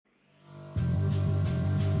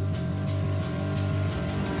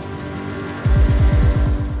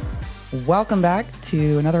Welcome back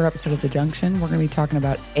to another episode of The Junction. We're going to be talking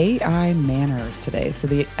about AI manners today. So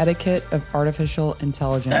the etiquette of artificial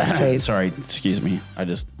intelligence, Chase. Sorry, excuse me. I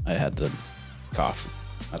had to cough.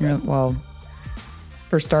 Well,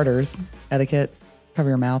 for starters, etiquette, cover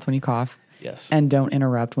your mouth when you cough. Yes. And don't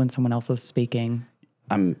interrupt when someone else is speaking.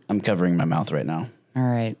 I'm covering my mouth right now. All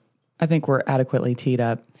right. I think we're adequately teed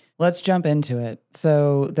up. Let's jump into it.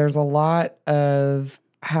 So there's a lot of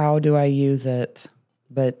how do I use it,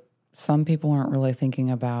 but some people aren't really thinking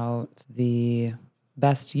about the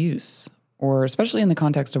best use, or especially in the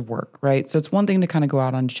context of work, right? So it's one thing to kind of go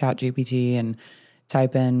out on ChatGPT and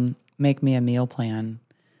type in, make me a meal plan.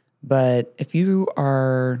 But if you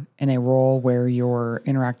are in a role where you're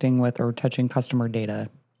interacting with or touching customer data,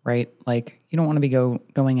 right? Like you don't want to be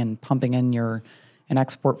going and pumping in an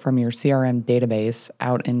export from your CRM database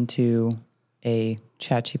out into a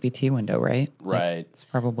ChatGPT window, right? Right. Like, it's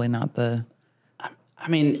probably not the... I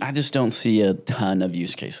mean, I just don't see a ton of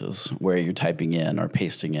use cases where you're typing in or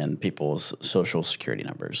pasting in people's social security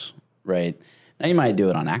numbers, right? Now, you might do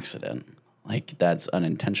it on accident. Like, that's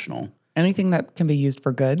unintentional. Anything that can be used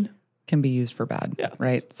for good can be used for bad,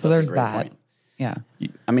 right? So there's that. Point. Yeah.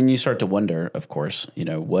 I mean, you start to wonder, of course,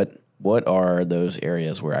 what are those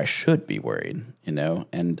areas where I should be worried,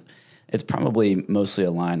 And it's probably mostly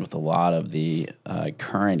aligned with a lot of the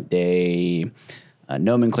current day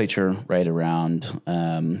nomenclature right around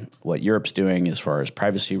what Europe's doing as far as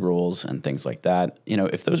privacy rules and things like that.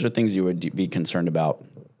 If those are things you would be concerned about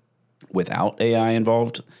without AI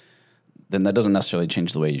involved, then that doesn't necessarily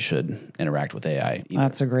change the way you should interact with AI either.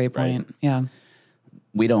 That's a great point. Right? Yeah.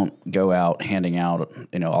 We don't go out handing out,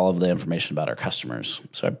 all of the information about our customers.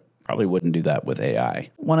 So I probably wouldn't do that with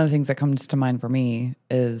AI. One of the things that comes to mind for me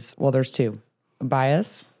is, well, there's two: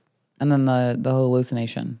 bias and then the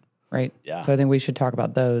hallucination. Right. Yeah. So I think we should talk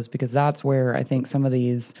about those, because that's where I think some of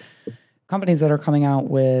these companies that are coming out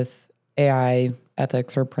with AI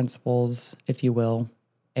ethics or principles, if you will,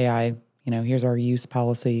 AI, here's our use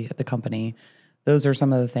policy at the company. Those are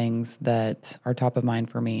some of the things that are top of mind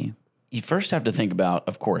for me. You first have to think about,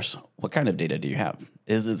 of course, what kind of data do you have?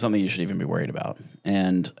 Is it something you should even be worried about?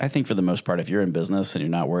 And I think for the most part, if you're in business and you're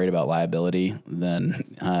not worried about liability, then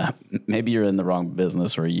maybe you're in the wrong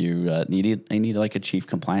business, or you need like a chief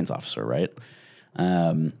compliance officer, right?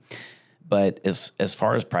 But as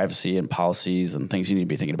far as privacy and policies and things you need to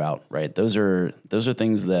be thinking about, right? Those are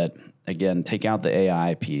things that, again, take out the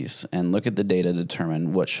AI piece and look at the data to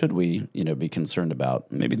determine what should we, be concerned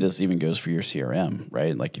about. Maybe this even goes for your CRM,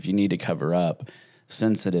 right? Like if you need to cover up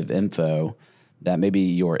sensitive info that maybe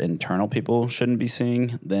your internal people shouldn't be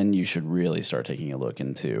seeing, then you should really start taking a look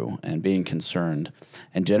into and being concerned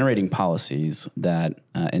and generating policies that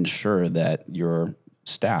ensure that your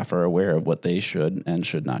staff are aware of what they should and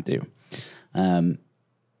should not do.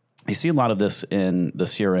 You see a lot of this in the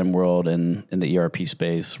CRM world and in the ERP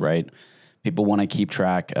space, right? People want to keep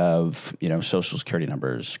track of, social security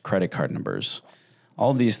numbers, credit card numbers, all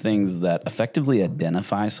of these things that effectively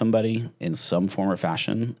identify somebody in some form or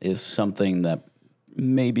fashion is something that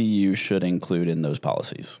maybe you should include in those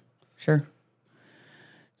policies. Sure.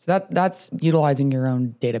 So that's utilizing your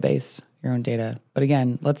own database, your own data. But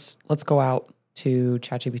again, let's go out to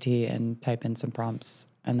ChatGPT and type in some prompts,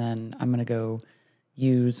 and then I'm going to go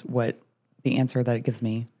use the answer that it gives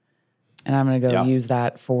me, and I'm going to go use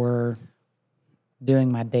that for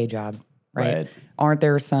doing my day job, right? Aren't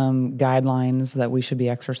there some guidelines that we should be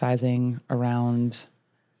exercising around,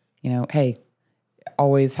 hey,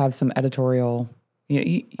 always have some editorial,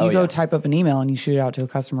 you go type up an email and you shoot it out to a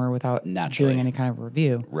customer without doing any kind of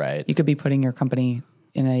review. Right. You could be putting your company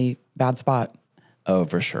in a bad spot. Oh,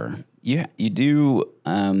 for sure. You do,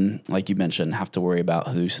 like you mentioned, have to worry about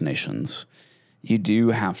hallucinations. You do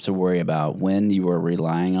have to worry about when you are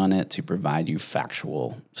relying on it to provide you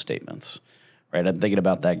factual statements, right? I'm thinking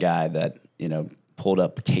about that guy that, pulled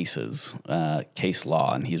up cases, case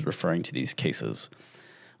law, and he's referring to these cases.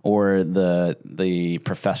 Or the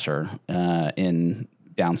professor in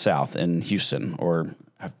down south in Houston, or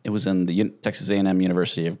it was in the Texas A&M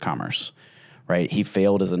University of Commerce, right? He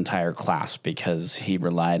failed his entire class because he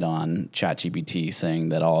relied on ChatGPT saying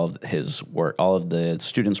that all of his work, all of the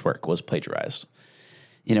students' work was plagiarized.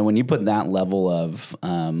 When you put that level of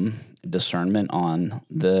discernment on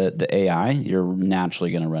the AI, you're naturally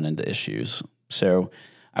going to run into issues. So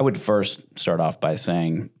I would first start off by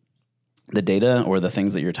saying the data or the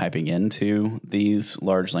things that you're typing into these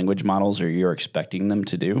large language models or you're expecting them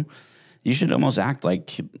to do, you should almost act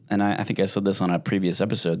like, and I think I said this on a previous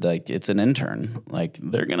episode, like it's an intern. Like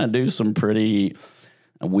they're going to do some pretty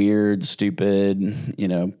weird, stupid,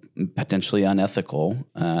 potentially unethical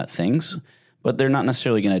things. But they're not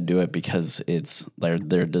necessarily going to do it because they're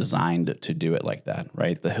designed to do it like that,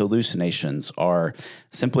 right? The hallucinations are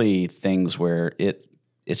simply things where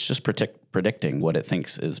it's just predicting what it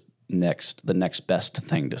thinks is the next best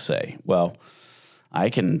thing to say. Well,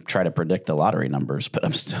 I can try to predict the lottery numbers, but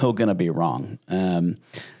I'm still going to be wrong.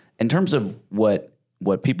 In terms of what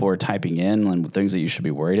people are typing in and things that you should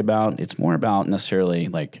be worried about, it's more about necessarily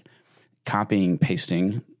like copying,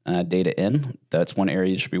 pasting data in. That's one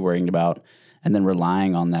area you should be worrying about. And then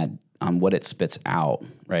relying on that, on what it spits out,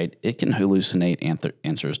 right? It can hallucinate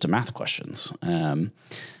answers to math questions.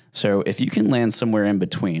 So if you can land somewhere in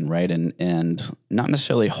between, right, and not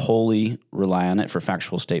necessarily wholly rely on it for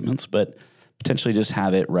factual statements, but potentially just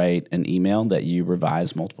have it write an email that you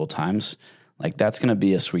revise multiple times, like that's going to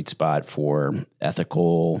be a sweet spot for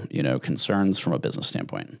ethical, concerns from a business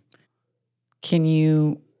standpoint. Can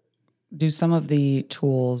you do some of the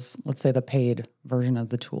tools, let's say the paid version of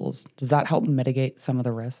the tools, does that help mitigate some of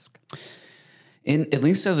the risk? At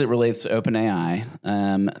least as it relates to OpenAI,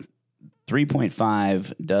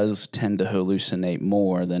 3.5 does tend to hallucinate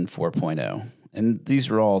more than 4.0. And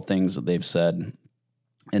these are all things that they've said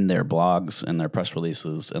in their blogs and their press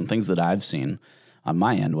releases and things that I've seen on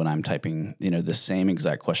my end when I'm typing, the same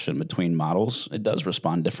exact question between models. It does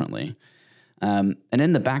respond differently. And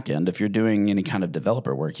in the back end, if you're doing any kind of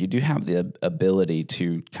developer work, you do have the ability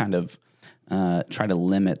to kind of try to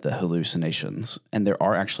limit the hallucinations. And there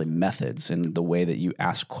are actually methods in the way that you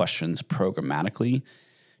ask questions programmatically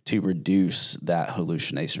to reduce that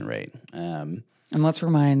hallucination rate. And let's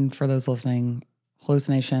remind for those listening,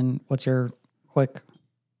 hallucination, what's your quick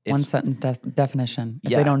one sentence definition if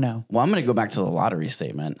they don't know? Well, I'm going to go back to the lottery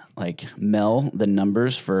statement. Like, Mel, the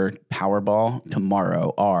numbers for Powerball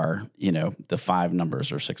tomorrow are, the 5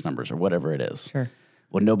 numbers or 6 numbers or whatever it is. Sure.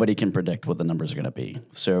 Well, nobody can predict what the numbers are going to be.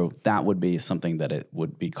 So that would be something that it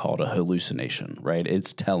would be called a hallucination, right?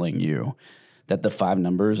 It's telling you that the 5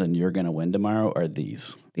 numbers and you're going to win tomorrow are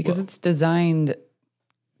these. Because it's designed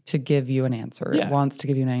to give you an answer. Yeah. It wants to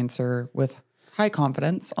give you an answer with high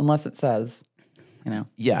confidence, unless it says,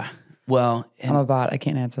 Yeah. Well, I'm a bot. I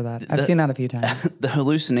can't answer that. I've seen that a few times. The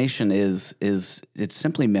hallucination is it's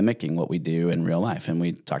simply mimicking what we do in real life. And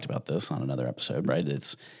we talked about this on another episode, right?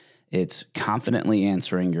 It's confidently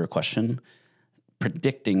answering your question,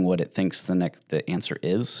 predicting what it thinks the answer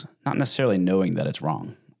is, not necessarily knowing that it's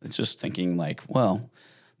wrong. It's just thinking like, well,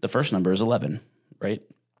 the first number is 11, right?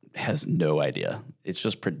 Has no idea. It's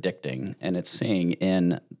just predicting, and it's seeing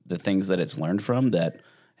in the things that it's learned from that,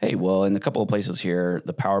 hey, well, in a couple of places here,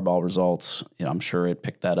 the Powerball results, I'm sure it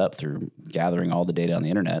picked that up through gathering all the data on the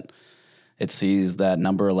internet. It sees that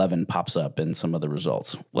number 11 pops up in some of the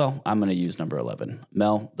results. Well, I'm going to use number 11.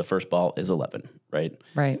 Mel, the first ball is 11, right?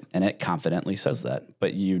 Right. And it confidently says that.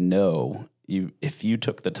 But if you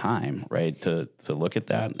took the time, right, to look at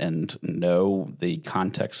that and know the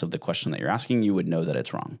context of the question that you're asking, you would know that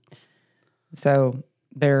it's wrong. So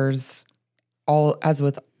as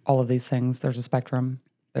with all of these things, there's a spectrum.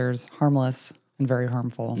 There's harmless and very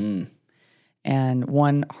harmful. And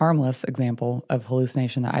one harmless example of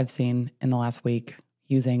hallucination that I've seen in the last week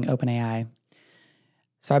using OpenAI.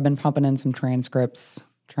 So I've been pumping in some transcripts,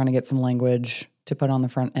 trying to get some language to put on the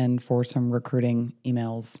front end for some recruiting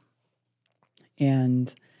emails.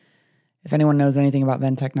 And if anyone knows anything about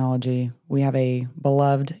Venn technology, we have a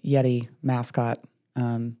beloved Yeti mascot.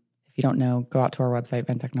 If you don't know, go out to our website,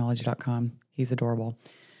 venntechnology.com. He's adorable.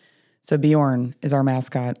 So Bjorn is our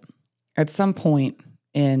mascot. At some point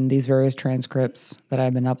in these various transcripts that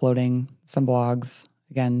I've been uploading, some blogs,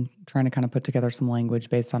 again, trying to kind of put together some language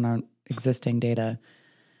based on our existing data,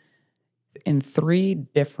 in 3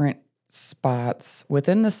 different spots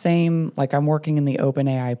within the same, like I'm working in the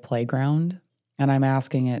OpenAI playground and I'm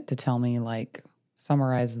asking it to tell me, like,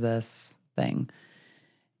 summarize this thing.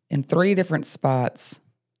 In 3 different spots,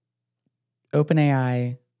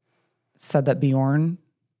 OpenAI said that Bjorn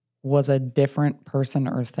was a different person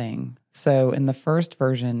or thing. So in the first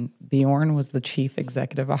version, Bjorn was the chief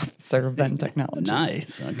executive officer of Venn Technology.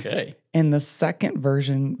 Nice. Okay. In the second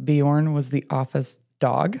version, Bjorn was the office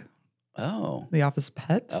dog. Oh. The office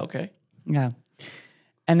pet. Okay. Yeah.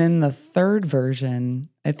 And in the third version,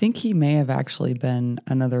 I think he may have actually been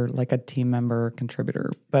another, like a team member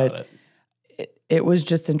contributor. But it was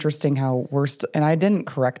just interesting how and I didn't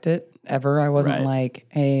correct it ever. I wasn't like,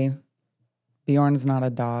 hey, Bjorn's not a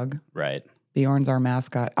dog. Right. Bjorn's our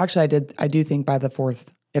mascot. Actually, I do think by the 4th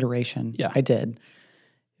iteration, I did.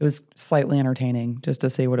 It was slightly entertaining just to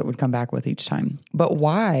see what it would come back with each time. But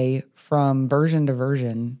why, from version to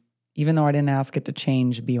version, even though I didn't ask it to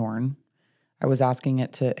change Bjorn, I was asking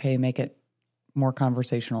it to, hey, make it more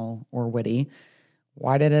conversational or witty.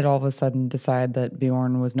 why did it all of a sudden decide that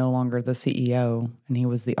Bjorn was no longer the CEO and he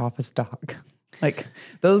was the office dog? Like,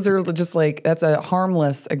 those are just like, that's a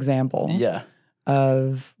harmless example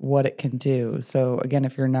of what it can do. So again,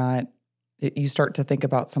 if you're not, you start to think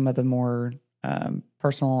about some of the more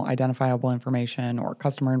personal identifiable information or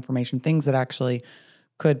customer information, things that actually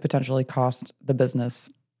could potentially cost the business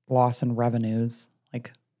loss in revenues.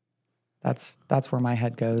 Like, that's where my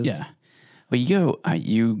head goes. Yeah. Well,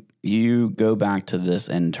 you go back to this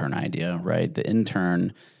intern idea, right? The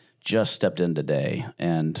intern just stepped in today,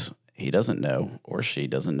 and he doesn't know, or she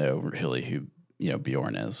doesn't know really who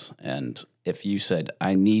Bjorn is. And if you said,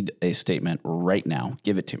 "I need a statement right now,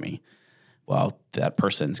 give it to me," well, that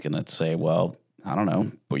person's going to say, "Well, I don't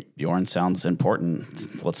know, but Bjorn sounds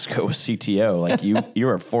important. Let's go with CTO." Like you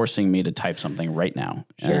are forcing me to type something right now.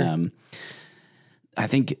 Sure. I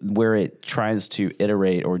think where it tries to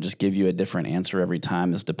iterate or just give you a different answer every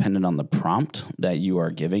time is dependent on the prompt that you are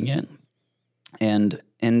giving it. And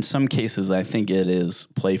in some cases, I think it is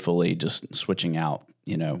playfully just switching out,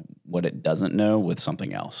 what it doesn't know with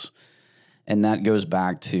something else. And that goes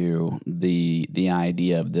back to the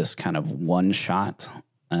idea of this kind of one-shot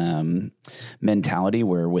mentality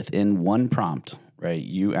where within one prompt, right,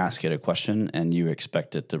 you ask it a question and you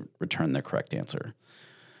expect it to return the correct answer.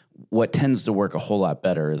 What tends to work a whole lot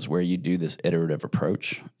better is where you do this iterative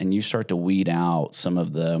approach and you start to weed out some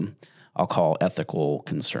of the, I'll call ethical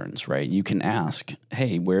concerns, right? You can ask,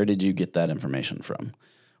 "Hey, where did you get that information from?"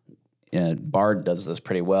 And Bard does this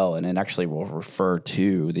pretty well, and it actually will refer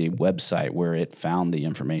to the website where it found the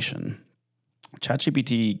information.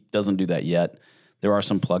 ChatGPT doesn't do that yet. There are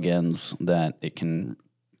some plugins that it can,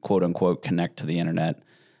 quote unquote, connect to the internet.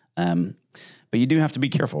 But you do have to be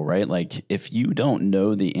careful, right? Like, if you don't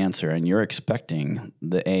know the answer and you're expecting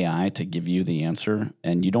the AI to give you the answer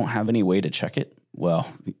and you don't have any way to check it, well,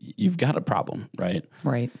 you've got a problem, right?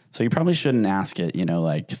 Right. So you probably shouldn't ask it,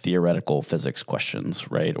 like theoretical physics questions,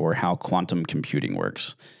 right? Or how quantum computing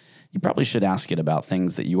works. You probably should ask it about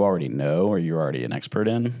things that you already know or you're already an expert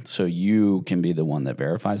in, so you can be the one that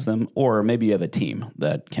verifies them, or maybe you have a team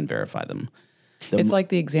that can verify them. It's like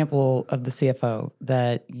the example of the CFO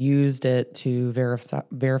that used it to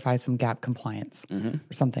verify some gap compliance or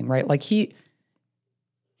something, right? Like he's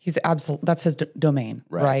absolute. That's his domain,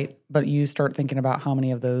 right? But you start thinking about how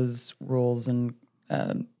many of those rules and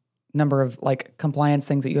number of like compliance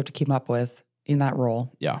things that you have to keep up with in that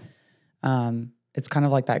role. Yeah. It's kind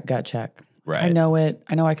of like that gut check. Right. I know it.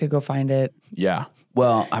 I know I could go find it. Yeah.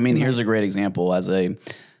 Well, I mean, here's a great example. As a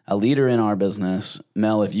leader in our business,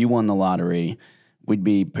 Mel, if you won the lottery, we'd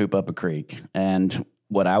be poop up a creek. And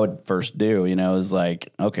what I would first do, is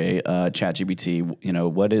like, okay,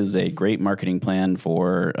 ChatGPT, what is a great marketing plan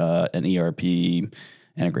for an ERP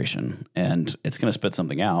integration? And it's going to spit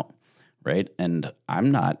something out, right? And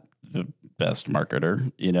I'm not the best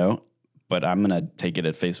marketer, but I'm going to take it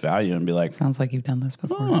at face value and be like, sounds like you've done this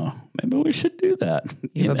before. Oh, maybe we should do that.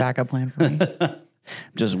 You have a backup plan for me.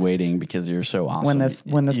 Just waiting because you're so awesome.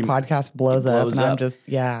 When this podcast blows up, and I'm just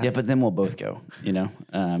Yeah, but then we'll both go,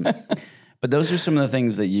 But those are some of the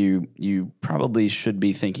things that you probably should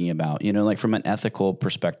be thinking about. Like from an ethical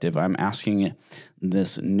perspective, I'm asking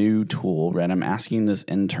this new tool, right? I'm asking this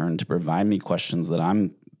intern to provide me questions that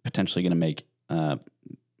I'm potentially going to make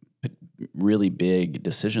really big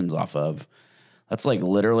decisions off of. That's like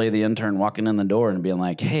literally the intern walking in the door and being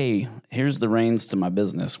like, "Hey, here's the reins to my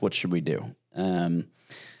business. What should we do?"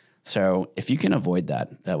 So if you can avoid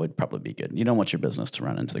that, that would probably be good. You don't want your business to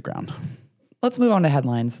run into the ground. Let's move on to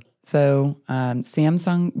headlines. So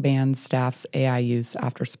Samsung bans staff's AI use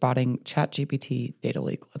after spotting ChatGPT data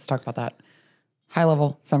leak. Let's talk about that. High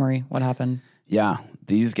level summary. What happened? Yeah,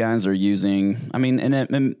 these guys are using,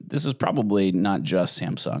 and this is probably not just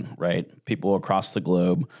Samsung, right? People across the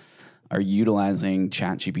globe are utilizing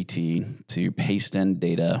ChatGPT to paste in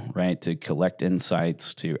data, right? To collect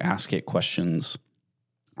insights, to ask it questions.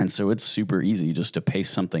 And so it's super easy just to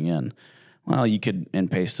paste something in. Well, you could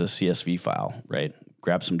paste a CSV file, right?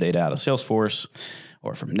 Grab some data out of Salesforce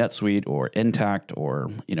or from NetSuite or Intact or,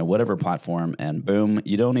 whatever platform, and boom,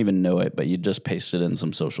 you don't even know it, but you just pasted in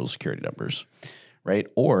some social security numbers, right?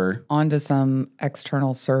 Or onto some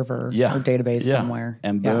external server or database somewhere.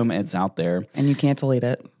 And boom, it's out there. And you can't delete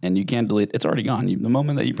it. It's already gone. The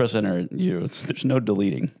moment that you press enter, there's no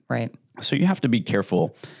deleting. Right. So you have to be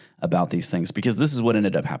careful about these things because this is what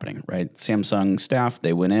ended up happening, right? Samsung staff,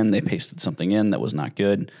 they went in, they pasted something in that was not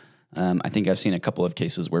good. I think I've seen a couple of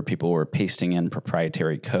cases where people were pasting in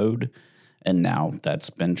proprietary code, and now that's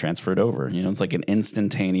been transferred over. It's like an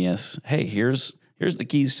instantaneous, hey, here's the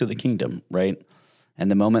keys to the kingdom, right? And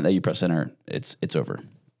the moment that you press enter, it's over.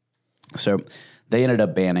 So they ended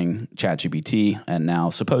up banning ChatGPT, and now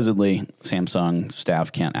supposedly Samsung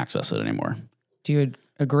staff can't access it anymore. Do you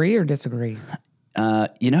agree or disagree?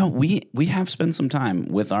 We have spent some time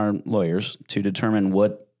with our lawyers to determine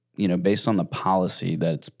what, based on the policy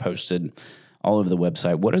that's posted all over the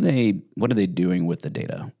website, what are they doing with the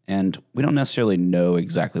data? And we don't necessarily know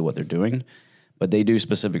exactly what they're doing, but they do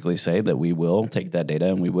specifically say that we will take that data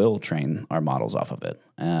and we will train our models off of it.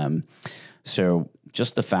 So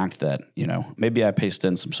just the fact that, maybe I paste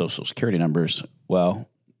in some social security numbers. Well,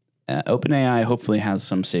 OpenAI hopefully has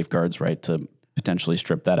some safeguards, right, to potentially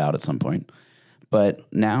strip that out at some point.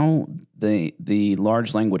 But now the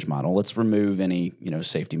large language model, let's remove any,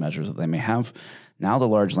 safety measures that they may have. Now the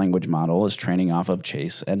large language model is training off of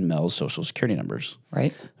Chase and Mel's social security numbers.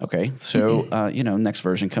 Right. Okay. So, next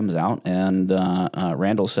version comes out and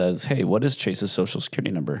Randall says, hey, what is Chase's social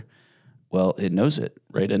security number? Well, it knows it,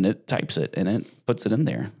 right? And it types it and it puts it in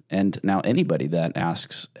there. And now anybody that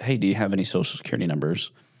asks, hey, do you have any social security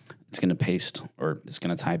numbers? It's going to paste or it's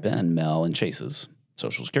going to type in Mel and Chase's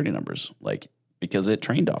social security numbers, because it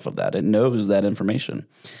trained off of that. It knows that information.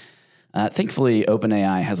 Thankfully,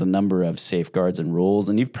 OpenAI has a number of safeguards and rules,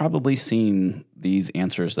 and you've probably seen these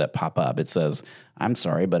answers that pop up. It says, I'm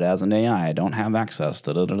sorry, but as an AI, I don't have access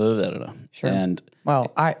to da-da-da-da-da-da. Sure. And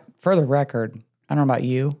for the record, I don't know about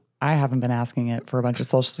you, I haven't been asking it for a bunch of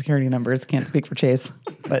social security numbers. Can't speak for Chase,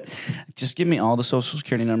 but just give me all the social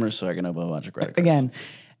security numbers so I can open a bunch of credit cards. Again,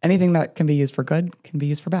 anything that can be used for good can be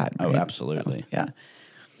used for bad. Right? Oh, absolutely. So, yeah.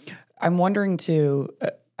 I'm wondering too,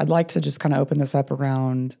 I'd like to just kind of open this up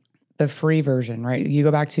around the free version, right? You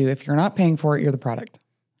go back to, if you're not paying for it, you're the product.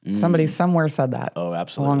 Somebody somewhere said that. Oh,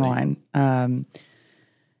 absolutely. Along the line.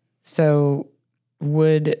 So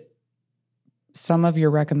would some of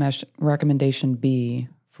your recommendation be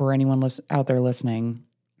for anyone out there listening,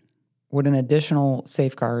 would an additional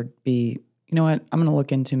safeguard be, you know what, I'm going to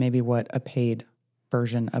look into maybe what a paid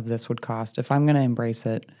version of this would cost if I'm going to embrace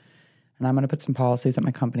it and I'm going to put some policies at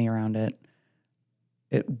my company around it.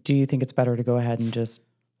 Do you think it's better to go ahead and just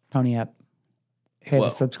pony up, pay the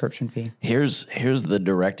subscription fee? Here's the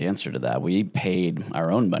direct answer to that. We paid our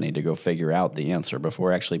own money to go figure out the answer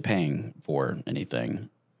before actually paying for anything.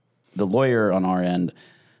 The lawyer on our end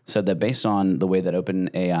said that based on the way that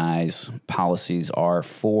OpenAI's policies are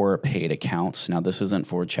for paid accounts, now this isn't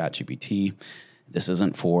for ChatGPT, this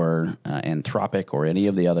isn't for Anthropic or any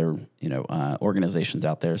of the other organizations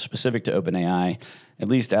out there specific to OpenAI, at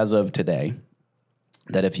least as of today,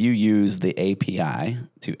 that if you use the API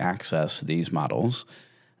to access these models,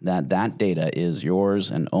 that data is yours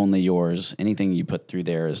and only yours. Anything you put through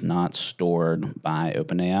there is not stored by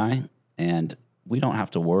OpenAI, and we don't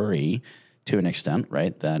have to worry to an extent,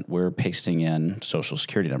 right, that we're pasting in social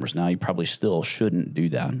security numbers. Now, you probably still shouldn't do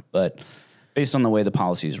that, but based on the way the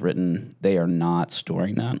policy is written, they are not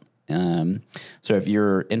storing that. So if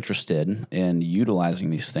you're interested in utilizing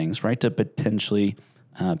these things, right, to potentially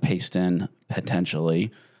paste in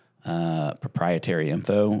potentially proprietary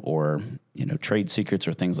info or, trade secrets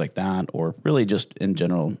or things like that, or really just in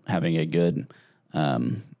general having a good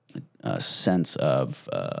sense of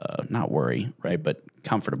not worry, right, but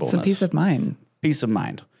comfortableness. Some peace of mind. Peace of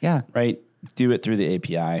mind. Yeah. Right? Do it through the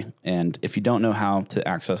API. And if you don't know how to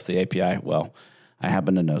access the API, well, I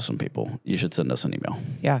happen to know some people. You should send us an email.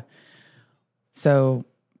 Yeah. So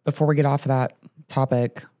before we get off of that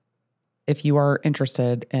topic, if you are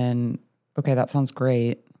interested in, okay, that sounds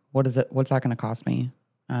great. What's that going to cost me?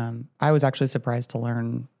 I was actually surprised to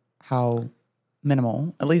learn how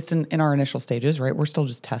minimal, at least in our initial stages, right? We're still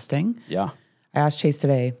just testing. Yeah. I asked Chase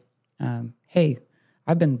today, hey,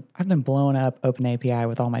 I've been blowing up OpenAPI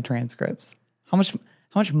with all my transcripts. How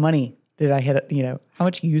much money did I hit? How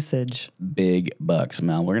much usage? Big bucks,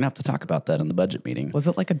 Mel. We're gonna have to talk about that in the budget meeting. Was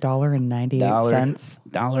it like $1.98?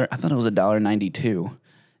 Dollar. I thought it was $1.92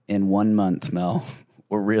 in 1 month, Mel.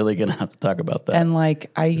 We're really gonna have to talk about that. And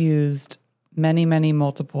I used many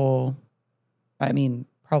multiple,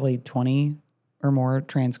 probably 20 or more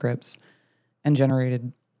transcripts and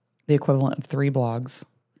generated the equivalent of 3 blogs.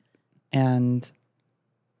 And,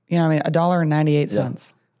 $1.98. Yeah.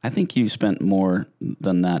 I think you spent more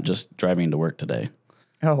than that just driving to work today.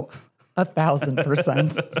 Oh,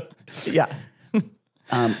 1,000%. Yeah.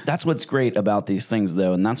 That's what's great about these things,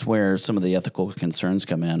 though, and that's where some of the ethical concerns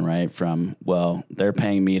come in, right? From, well, they're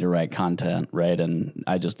paying me to write content, right? And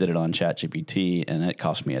I just did it on ChatGPT, and it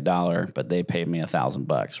cost me $1, but they paid me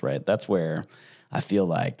 $1,000, right? That's where I feel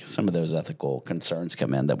like some of those ethical concerns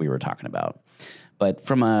come in that we were talking about. But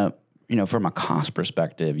from a cost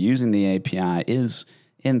perspective, using the API is,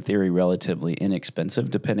 in theory, relatively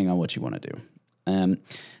inexpensive, depending on what you want to do.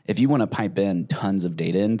 If you want to pipe in tons of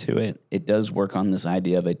data into it, it does work on this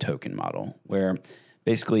idea of a token model, where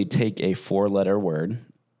basically take a 4-letter word,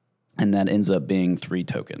 and that ends up being 3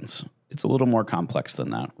 tokens. It's a little more complex than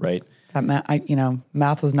that, right? That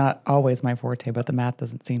math was not always my forte, but the math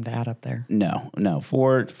doesn't seem to add up there. No.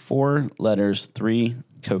 4 letters, 3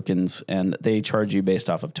 tokens, and they charge you based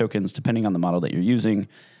off of tokens depending on the model that you're using.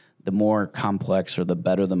 The more complex or the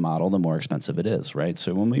better the model, the more expensive it is, right?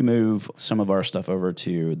 So when we move some of our stuff over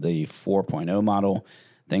to the 4.0 model,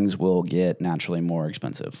 things will get naturally more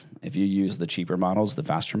expensive. If you use the cheaper models, the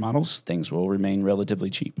faster models, things will remain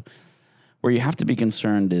relatively cheap. Where you have to be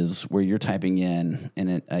concerned is where you're typing in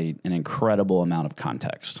an incredible amount of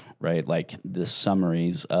context, right? Like the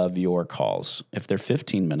summaries of your calls. If they're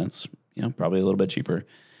 15 minutes, probably a little bit cheaper.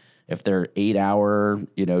 If they're 8-hour,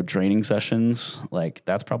 training sessions, like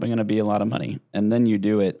that's probably going to be a lot of money. And then you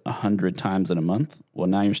do it 100 times in a month. Well,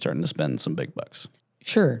 now you're starting to spend some big bucks.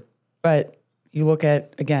 Sure. But you look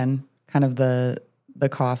at, again, kind of the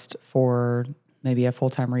cost for maybe a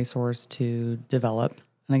full-time resource to develop.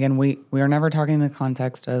 And again, we are never talking in the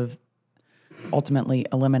context of ultimately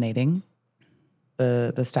eliminating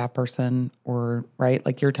the staff person or, right?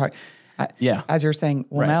 Like you're talking... Yeah. As you're saying,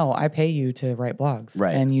 well, no, I pay you to write blogs.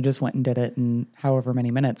 Right. And you just went and did it in however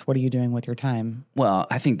many minutes. What are you doing with your time? Well,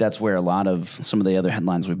 I think that's where a lot of some of the other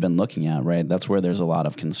headlines we've been looking at, right? That's where there's a lot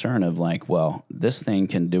of concern of like, well, this thing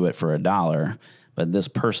can do it for $1, but this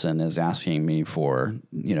person is asking me for,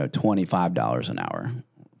 $25 an hour.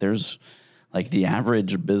 There's like the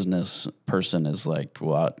average business person is like,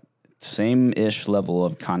 what? Same-ish level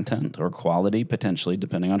of content or quality, potentially,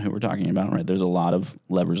 depending on who we're talking about, right? There's a lot of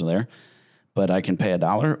levers there. But I can pay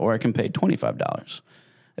 $1 or I can pay $25.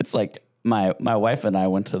 It's like my wife and I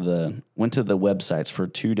went to the websites for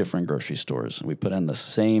 2 different grocery stores, and we put in the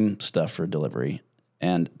same stuff for delivery.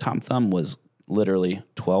 And Tom Thumb was literally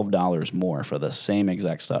 $12 more for the same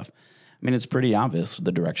exact stuff. I mean, it's pretty obvious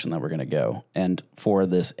the direction that we're going to go. And for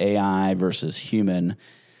this AI versus human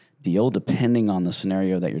deal, depending on the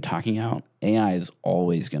scenario that you're talking about, AI is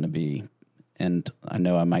always going to be, and I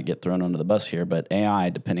know I might get thrown under the bus here, but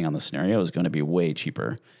AI, depending on the scenario, is going to be way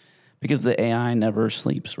cheaper because the AI never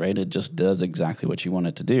sleeps, right? It just does exactly what you want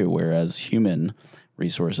it to do. Whereas human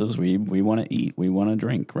resources, we want to eat, we want to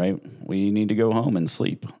drink, right? We need to go home and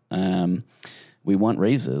sleep. We want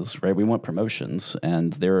raises, right? We want promotions.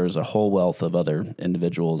 And there is a whole wealth of other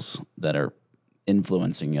individuals that are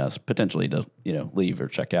influencing us potentially to, leave or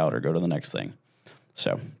check out or go to the next thing.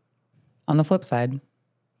 So on the flip side,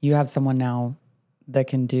 you have someone now that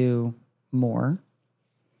can do more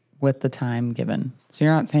with the time given. So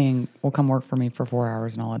you're not saying, well, come work for me for 4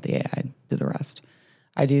 hours and I'll let the AI do the rest.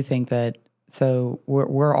 I do think that, so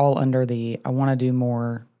we're all under I want to do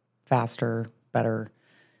more, faster, better,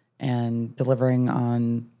 and delivering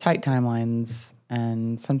on tight timelines.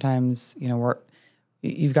 And sometimes,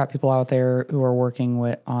 you've got people out there who are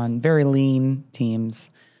working on very lean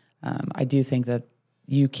teams. I do think that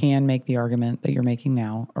you can make the argument that you're making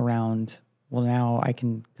now around, well, now I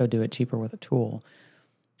can go do it cheaper with a tool.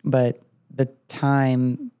 But the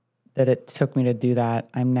time that it took me to do that,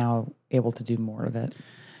 I'm now able to do more of it.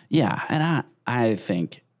 Yeah, and I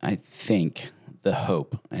think the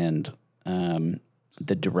hope and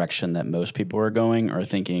the direction that most people are going are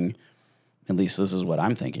thinking, at least this is what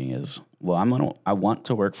I'm thinking is, well, I want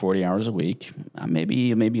to work 40 hours a week,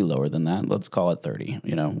 maybe lower than that. Let's call it 30,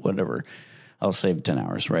 whatever. I'll save 10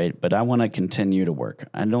 hours, right? But I want to continue to work.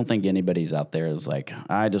 I don't think anybody's out there is like,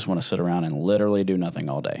 I just want to sit around and literally do nothing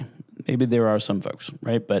all day. Maybe there are some folks,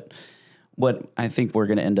 right? But what I think we're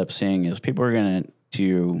going to end up seeing is people are going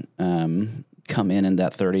to come in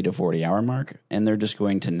that 30 to 40 hour mark, and they're just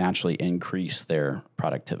going to naturally increase their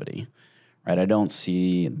productivity, right? I don't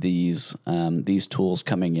see these tools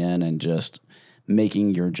coming in and just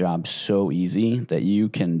making your job so easy that you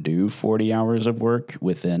can do 40 hours of work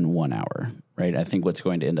within 1 hour, right? I think what's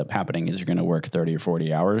going to end up happening is you're going to work 30 or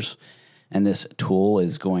 40 hours, and this tool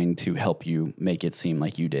is going to help you make it seem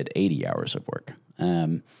like you did 80 hours of work.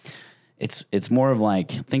 It's more of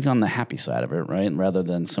like, think on the happy side of it, right? Rather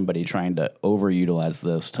than somebody trying to overutilize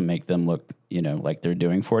this to make them look, like they're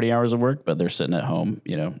doing 40 hours of work, but they're sitting at home,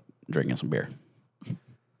 drinking some beer.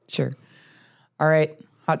 Sure. All right.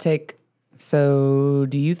 Hot take. So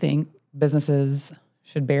do you think businesses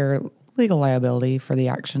should bear legal liability for the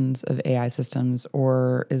actions of AI systems,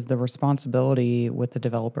 or is the responsibility with the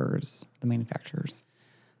developers, the manufacturers?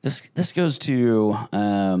 This goes to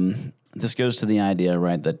the idea,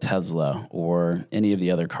 right, that Tesla or any of the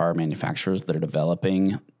other car manufacturers that are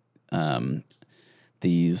developing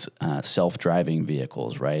these self-driving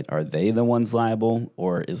vehicles, right? Are they the ones liable,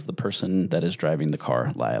 or is the person that is driving the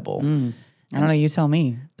car liable? I don't know. You tell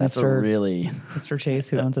me. That's Mr. Chase,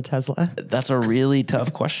 who owns a Tesla. That's a really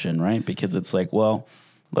tough question, right? Because it's like, well,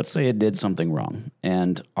 let's say it did something wrong,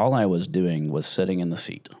 and all I was doing was sitting in the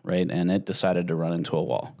seat, right? And it decided to run into a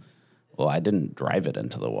wall. Well, I didn't drive it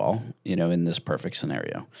into the wall, in this perfect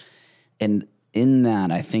scenario. And in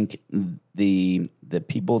that, I think the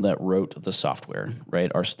people that wrote the software,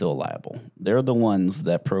 right, are still liable. They're the ones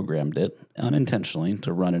that programmed it unintentionally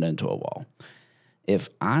to run it into a wall. If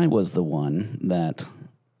I was the one that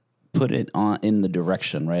put it on in the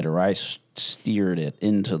direction, right, or I steered it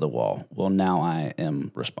into the wall, well, now I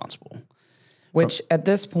am responsible. Which at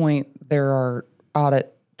this point, there are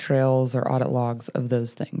audit trails or audit logs of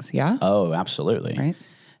those things, yeah? Oh, absolutely. Right.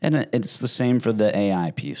 And it's the same for the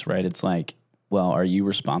AI piece, right? It's like, well, are you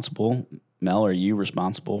responsible, Mel? Are you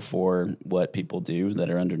responsible for what people do that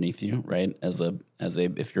are underneath you, right?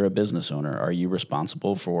 If you're a business owner, are you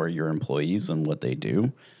responsible for your employees and what they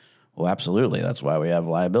do? Well, absolutely. That's why we have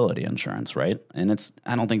liability insurance, right? And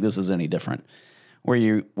I don't think this is any different. Where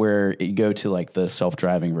you go to like the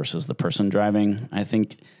self-driving versus the person driving, I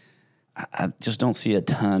think I just don't see a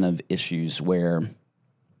ton of issues where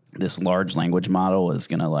this large language model is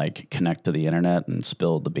going to like connect to the internet and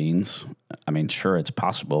spill the beans. I mean, sure, it's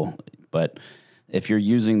possible, but if you're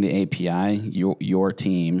using the API, your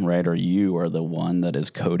team, right, or you are the one that is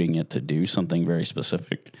coding it to do something very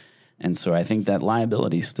specific. And so I think that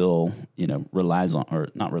liability still, relies on, or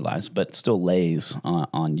not relies, but still lays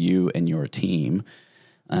on you and your team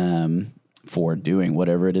for doing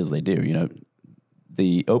whatever it is they do.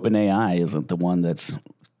 The OpenAI isn't the one that's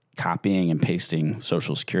copying and pasting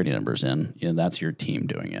social security numbers in. That's your team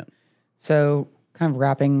doing it. So kind of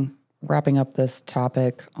wrapping up this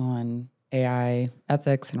topic on AI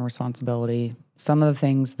ethics and responsibility, some of the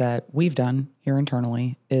things that we've done here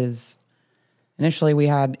internally is initially we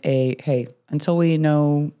had until we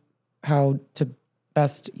know how to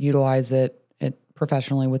best utilize it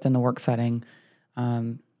professionally within the work setting,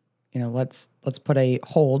 let's put a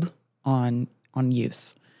hold on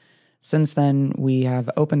use. Since then, we have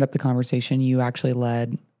opened up the conversation. You actually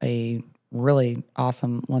led a really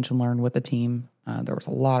awesome lunch and learn with the team. There was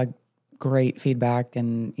a lot of great feedback,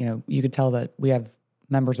 and you could tell that we have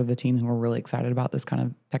members of the team who are really excited about this kind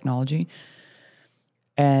of technology.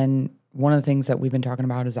 And one of the things that we've been talking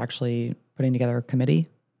about is actually putting together a committee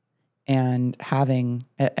and and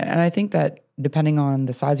I think that depending on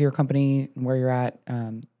the size of your company and where you're at,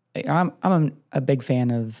 I'm a big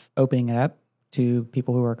fan of opening it up to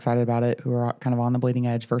people who are excited about it, who are kind of on the bleeding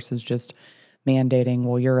edge versus just mandating,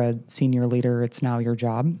 well, you're a senior leader, it's now your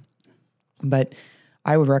job. But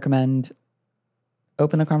I would recommend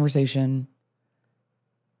open the conversation,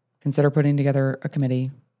 consider putting together a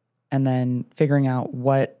committee, and then figuring out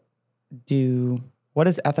what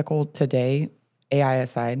is ethical today, AI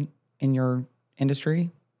aside, in your industry,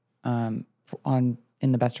 in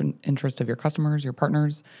the best interest of your customers, your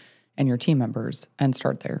partners, and your team members, and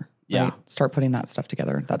start there. Yeah. Right? Start putting that stuff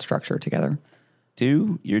together, that structure together.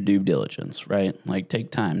 Do your due diligence, right? Like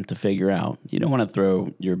take time to figure out. You don't want to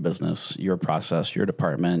throw your business, your process, your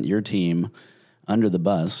department, your team under the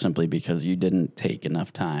bus simply because you didn't take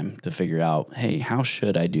enough time to figure out, hey, how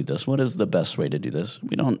should I do this? What is the best way to do this?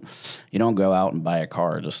 You don't go out and buy a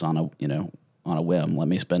car just on a whim. Let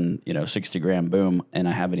me spend, $60,000, boom, and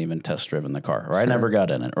I haven't even test driven the car, or I never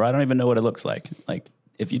got in it, or I don't even know what it looks like. Like,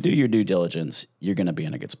 if you do your due diligence, you're going to be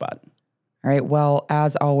in a good spot. All right. Well,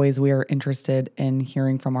 as always, we are interested in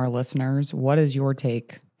hearing from our listeners. What is your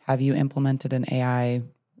take? Have you implemented an AI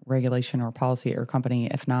regulation or policy at your company?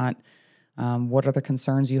 If not, what are the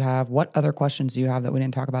concerns you have? What other questions do you have that we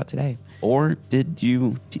didn't talk about today? Or did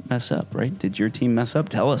you mess up, right? Did your team mess up?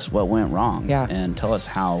 Tell us what went wrong. Yeah. And tell us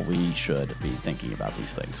how we should be thinking about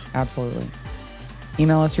these things. Absolutely.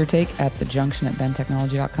 Email us your take at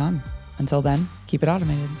thejunction@bentechnology.com. Until then, keep it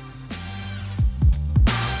automated.